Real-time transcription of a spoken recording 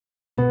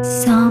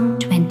Psalm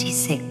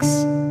 26.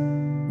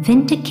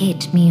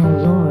 Vindicate me, O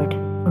Lord,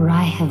 for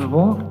I have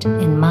walked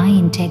in my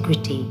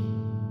integrity,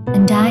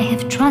 and I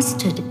have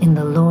trusted in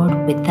the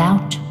Lord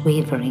without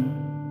wavering.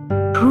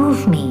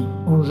 Prove me,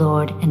 O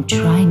Lord, and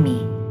try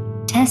me.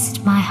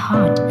 Test my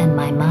heart and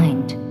my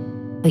mind.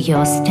 For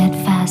your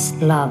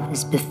steadfast love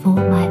is before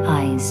my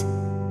eyes,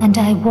 and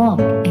I walk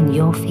in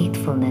your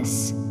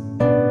faithfulness.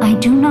 I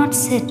do not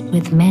sit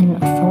with men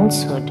of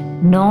falsehood,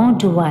 nor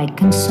do I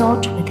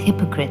consort with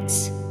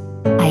hypocrites.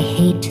 I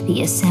hate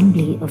the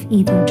assembly of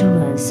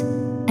evildoers,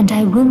 and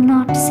I will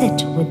not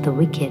sit with the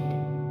wicked.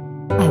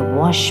 I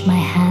wash my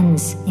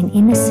hands in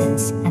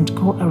innocence and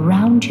go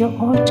around your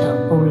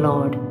altar, O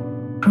Lord,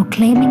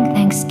 proclaiming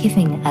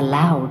thanksgiving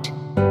aloud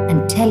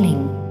and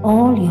telling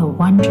all your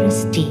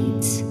wondrous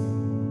deeds.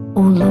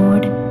 O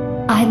Lord,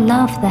 I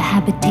love the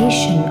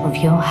habitation of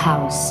your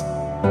house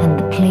and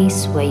the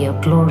place where your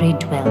glory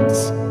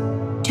dwells.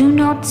 Do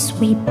not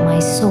sweep my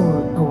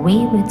soul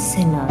away with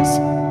sinners,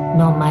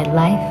 nor my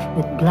life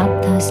with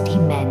bloodthirsty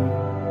men,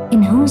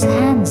 in whose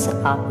hands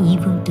are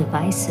evil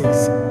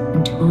devices,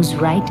 and whose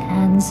right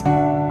hands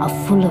are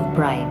full of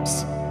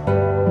bribes.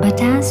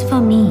 But as for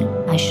me,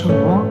 I shall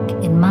walk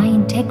in my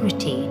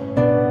integrity.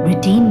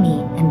 Redeem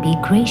me and be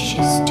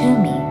gracious to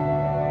me.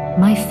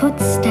 My foot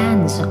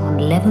stands on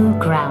level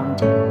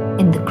ground.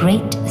 In the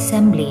great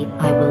assembly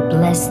I will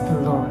bless the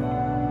Lord.